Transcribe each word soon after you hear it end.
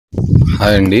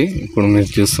Hi అండి. ఇప్పుడు మీరు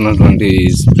చూస్తున్నటువంటి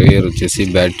స్ప్రేయర్ వచ్చేసి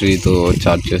బ్యాటరీతో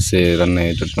ఛార్జ్ చేసే రన్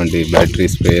అయ్యేటటువంటి బ్యాటరీ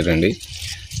స్ప్రేయర్ అండి.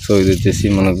 సో ఇది వచ్చేసి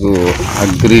మనకు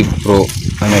అగ్రి ప్రో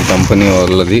అనే కంపెనీ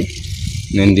వాళ్ళది.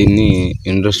 నేను దీన్ని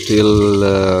ఇండస్ట్రియల్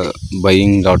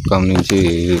buying.com నుంచి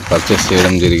పర్చేస్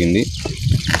చేయడం జరిగింది.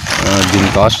 దీని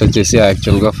కాస్ట్ వచ్చేసి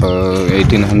యాక్చువల్గా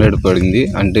 1800 పడింది.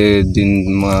 అంటే దీని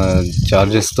మా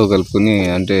ఛార్జెస్తో కలుపుకొని,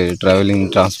 అంటే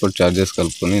ట్రాన్స్పోర్ట్ ఛార్జెస్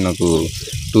కలుపుకొని నాకు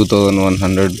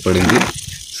 2100 పడింది.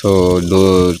 సో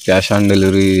క్యాష్ ఆన్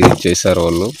డెలివరీ చేశారు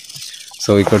వాళ్ళు.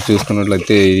 సో ఇక్కడ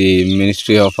చూసుకున్నట్లయితే ఇది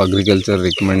మినిస్ట్రీ ఆఫ్ అగ్రికల్చర్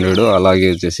రికమెండెడ్, అలాగే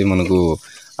వచ్చేసి మనకు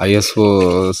ISO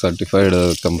సర్టిఫైడ్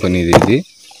కంపెనీది ఇది.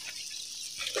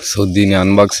 సో దీని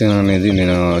అన్బాక్సింగ్ అనేది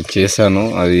నేను చేశాను,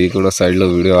 అది కూడా సైడ్లో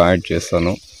వీడియో యాడ్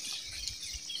చేస్తాను.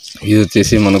 ఇది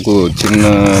వచ్చేసి మనకు చిన్న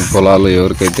పొలాలు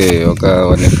ఎవరికైతే ఒక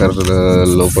 1 ఎకర్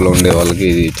లోపల ఉండే వాళ్ళకి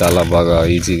ఇది చాలా బాగా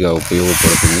ఈజీగా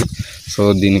ఉపయోగపడుతుంది. సో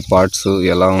దీని పార్ట్స్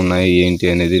ఎలా ఉన్నాయి ఏంటి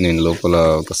అనేది నేను లోపల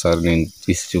ఒకసారి నేను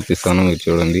తీసి చూపిస్తాను, మీరు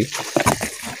చూడండి.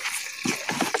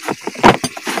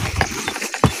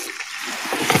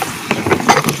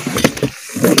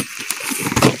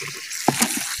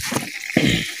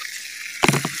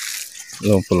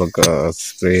 లోపల ఒక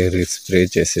స్ప్రే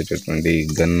చేసేటటువంటి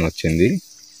గన్ వచ్చింది.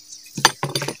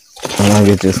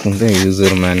 అలాగే చూసుకుంటే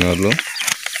యూజర్ మాన్యువల్.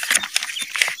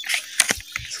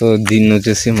 సో దీన్ని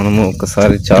వచ్చేసి మనము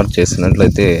ఒకసారి ఛార్జ్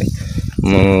చేసినట్లయితే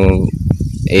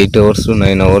 8 hours to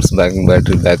 9 hours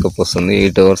battery backup వస్తుంది.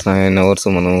 8 hours 9 hours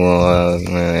మనము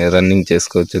రన్నింగ్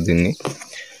చేసుకోవచ్చు దీన్ని.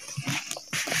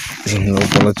 దీని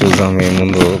లోపల చూద్దాం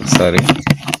ఏముందో ఒకసారి.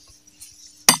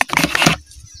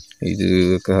 ఇది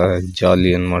ఒక జాలీ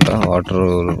అన్నమాట.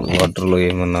 వాటర్లో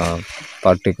ఏమన్నా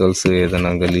పార్టికల్స్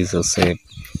ఏదైనా గలీజ్ వస్తే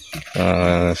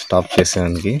స్టాప్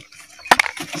చేసేదానికి.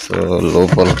 సో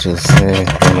లోపల చూస్తే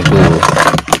మనకు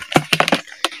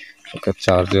ఒక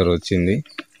చార్జర్ వచ్చింది.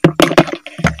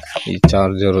 ఈ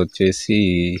చార్జర్ వచ్చేసి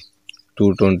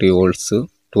 220 volts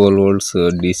 12 volts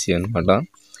DC అనమాట.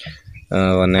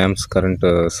 1 amps కరెంట్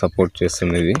సపోర్ట్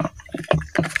చేస్తుంది ఇది.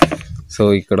 సో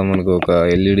ఇక్కడ మనకు ఒక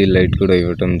LED లైట్ కూడా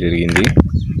ఇవ్వటం జరిగింది.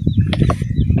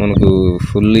 మనకు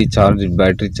ఫుల్లీ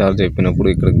బ్యాటరీ ఛార్జ్ అయిపోయినప్పుడు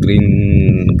ఇక్కడ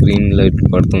గ్రీన్ లైట్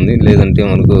పడుతుంది, లేదంటే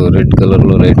మనకు రెడ్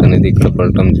కలర్లో లైట్ అనేది ఇక్కడ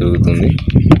పడటం జరుగుతుంది.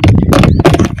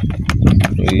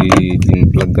 దీని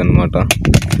ప్లగ్ అన్నమాట.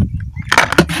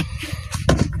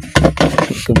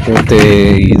 ఇకపోతే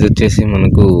ఇది వచ్చేసి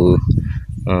మనకు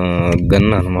గన్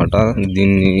అన్నమాట.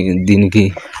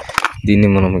 దీన్ని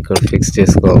మనం ఇక్కడ ఫిక్స్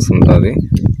చేసుకోవాల్సి ఉంటుంది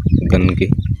గన్కి.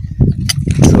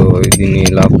 సో దీన్ని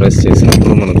ఇలా ప్రెస్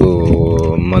చేసినప్పుడు మనకు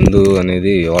మందు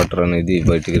అనేది, వాటర్ అనేది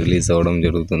బయటికి రిలీజ్ అవ్వడం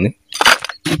జరుగుతుంది.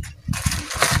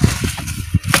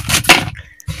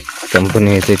 కంపెనీ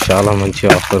అయితే చాలా మంచి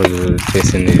ఆఫర్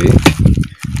చేసింది ఇది.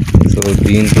 సో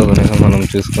దీంట్లో కనుక మనం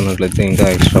చూసుకున్నట్లయితే ఇంకా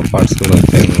ఎక్స్ట్రా పార్ట్స్ కూడా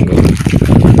వచ్చాయి.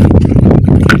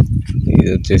 ఇది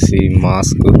వచ్చేసి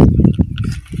మాస్క్,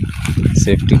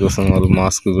 సేఫ్టీ కోసం వాళ్ళు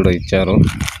మాస్క్ కూడా ఇచ్చారు.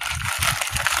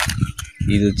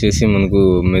 ఇది వచ్చేసి మనకు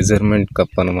మెజర్మెంట్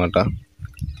కప్ అన్నమాట.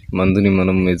 మందుని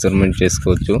మనం మెజర్మెంట్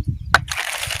చేసుకోవచ్చు.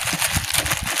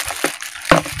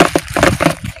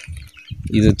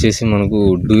 ఇది వచ్చేసి మనకు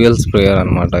డ్యూయల్ స్ప్రేయర్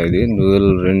అన్నమాట. ఇది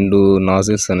రెండు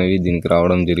నాజిల్స్ అనేవి దీనికి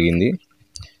రావడం జరిగింది.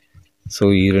 సో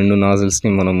ఈ 2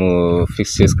 నాజిల్స్ని మనము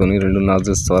ఫిక్స్ చేసుకొని 2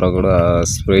 నాజిల్స్ ద్వారా కూడా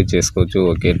స్ప్రే చేసుకోవచ్చు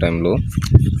ఒకే టైంలో.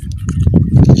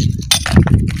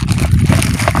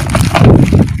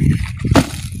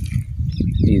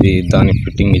 ఇది దాని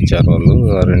ఫిట్టింగ్ ఇచ్చారు వాళ్ళు,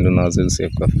 ఆ 2 నాజిల్స్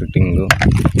యొక్క ఫిట్టింగ్.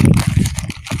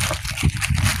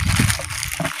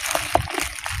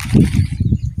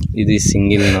 ఇది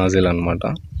సింగిల్ నాజిల్ అన్నమాట,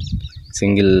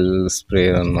 సింగిల్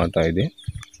స్ప్రేయర్ అన్నమాట ఇది.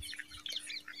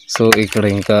 సో ఇక్కడ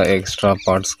ఇంకా ఎక్స్ట్రా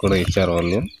పార్ట్స్ కూడా ఇచ్చారు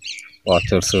వాళ్ళు,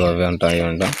 వాచర్స్ అవి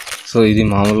ఇవంట. సో ఇది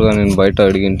మామూలుగా నేను బయట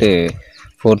అడిగింటే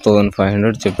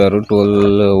 4500 చెప్పారు.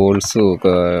 12 volts ఒక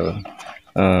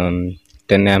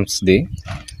 10 ampsది.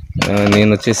 నేను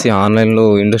వచ్చేసి ఆన్లైన్లో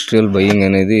ఇండస్ట్రియల్ బయింగ్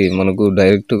అనేది మనకు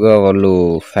డైరెక్ట్గా వాళ్ళు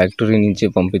ఫ్యాక్టరీ నుంచి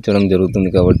పంపించడం జరుగుతుంది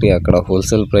కాబట్టి అక్కడ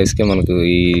హోల్సేల్ ప్రైస్కే మనకు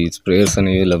ఈ స్ప్రేయర్స్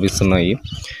అనేవి లభిస్తున్నాయి.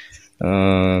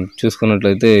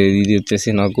 చూసుకున్నట్లయితే ఇది వచ్చేసి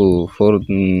నాకు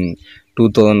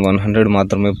 2100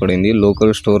 మాత్రమే పడింది.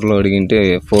 లోకల్ స్టోర్లో అడిగింటే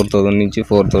 4000 నుంచి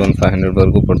 4500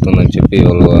 వరకు పడుతుందని చెప్పి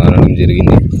వాళ్ళు అనడం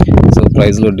జరిగింది. సో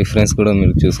ప్రైస్లో డిఫరెన్స్ కూడా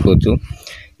మీరు చూసుకోవచ్చు.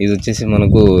 ఇది వచ్చేసి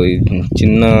మనకు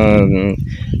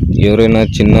ఎవరైనా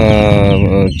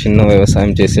చిన్న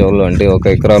వ్యవసాయం చేసేవాళ్ళు, అంటే 1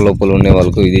 ఎకరా లోపల ఉండే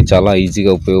వాళ్ళకు ఇది చాలా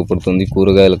ఈజీగా ఉపయోగపడుతుంది.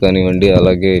 కూరగాయలు కానివ్వండి,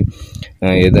 అలాగే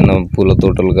ఏదైనా పూల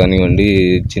తోటలు కానివ్వండి,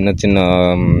 చిన్న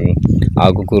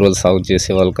ఆకుకూరలు సాగు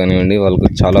చేసే వాళ్ళు కానివ్వండి, వాళ్ళకు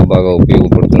చాలా బాగా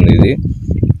ఉపయోగపడుతుంది ఇది.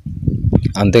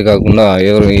 అంతేకాకుండా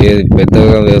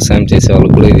పెద్దగా వ్యవసాయం చేసే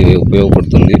వాళ్ళకు కూడా ఇది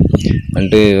ఉపయోగపడుతుంది.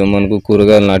 అంటే మనకు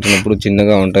కూరగాయలు నాటినప్పుడు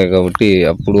చిన్నగా ఉంటాయి కాబట్టి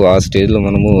అప్పుడు ఆ స్టేజ్లో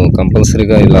మనము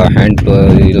కంపల్సరీగా ఇలా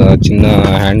చిన్న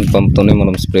హ్యాండ్ పంప్తోనే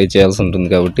మనం స్ప్రే చేయాల్సి ఉంటుంది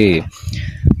కాబట్టి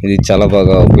ఇది చాలా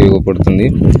బాగా ఉపయోగపడుతుంది.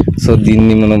 సో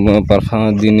దీన్ని మనం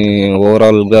దీన్ని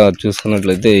ఓవరాల్గా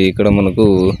చూసుకున్నట్లయితే ఇక్కడ మనకు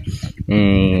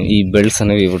ఈ బెల్ట్స్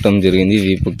అనేవి ఇవ్వటం జరిగింది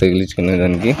వీపుకు తగిలించుకునే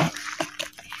దానికి.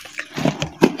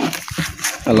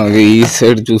 అలాగే ఈ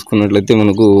సైడ్ చూసుకున్నట్లయితే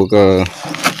మనకు ఒక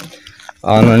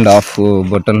ఆన్ అండ్ ఆఫ్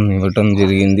బటన్ ఇవ్వటం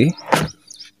జరిగింది.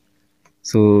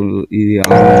 సో ఇది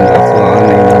ఆన్ అండ్ ఆఫ్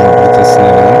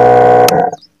చూస్తున్నారు కదా,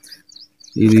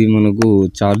 ఇది మనకు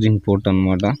ఛార్జింగ్ పోర్ట్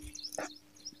అన్నమాట.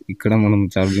 ఇక్కడ మనం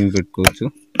ఛార్జింగ్ పెట్టుకోవచ్చు.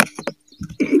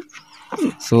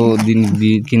 సో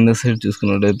దీని కింద సైడ్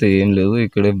చూసుకున్నట్టయితే ఏం లేదు,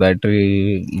 ఇక్కడే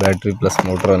బ్యాటరీ ప్లస్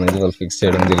మోటార్ అనేది వాళ్ళు ఫిక్స్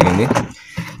చేయడం జరిగింది.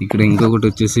 ఇక్కడ ఇంకొకటి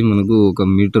వచ్చేసి మనకు ఒక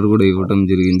మీటర్ కూడా ఇవ్వడం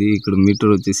జరిగింది. ఇక్కడ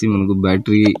మీటర్ వచ్చేసి మనకు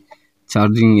బ్యాటరీ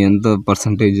ఛార్జింగ్ ఎంత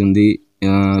పర్సంటేజ్ ఉంది,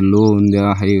 లో ఉందా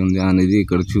హై ఉందా అనేది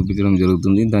ఇక్కడ చూపించడం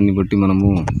జరుగుతుంది. దాన్ని బట్టి మనము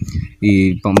ఈ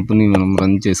పంప్ని మనం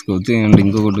రన్ చేసుకోవచ్చు. అండ్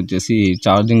ఇంకొకటి వచ్చేసి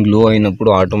ఛార్జింగ్ లో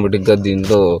అయినప్పుడు ఆటోమేటిక్గా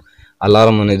దీంట్లో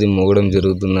అలారం అనేది మోగడం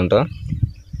జరుగుతుందంట.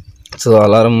 సో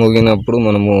అలారం మోగినప్పుడు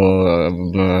మనము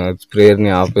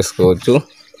స్ప్రేయర్ని ఆపేసుకోవచ్చు.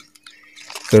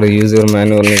 ఇక్కడ యూజర్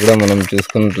మాన్యువల్ని కూడా మనం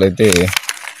చూసుకున్నట్లయితే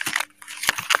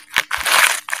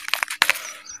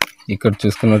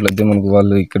మనకు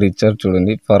వాళ్ళు ఇక్కడ ఇచ్చారు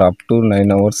చూడండి, for up to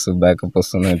 9 hours backup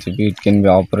వస్తుంది అని చెప్పి. It can be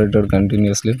operated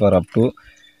continuously for up to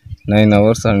 9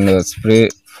 hours and spray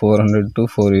 400 to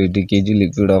 480 kg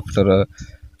liquid after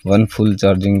 1 full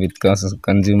charging with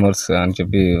consumers అని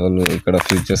చెప్పి వాళ్ళు ఇక్కడ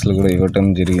ఫీచర్స్లు కూడా ఇవ్వటం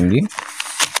జరిగింది.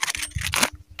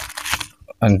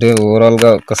 అంటే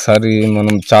ఓవరాల్గా ఒకసారి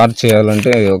మనం ఛార్జ్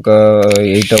చేయాలంటే ఒక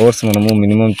 8 hours మనము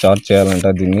మినిమం ఛార్జ్ చేయాలంట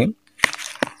దీన్ని.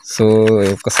 సో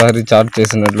ఒకసారి ఛార్జ్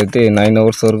చేసినట్లయితే 9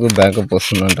 hours వరకు బ్యాకప్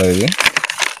వస్తుందంట ఇది.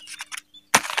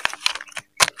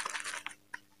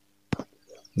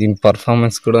 దీని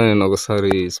పర్ఫార్మెన్స్ కూడా నేను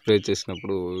ఒకసారి స్ప్రే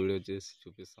చేసినప్పుడు వీడియో చేసి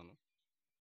చూపిస్తాను.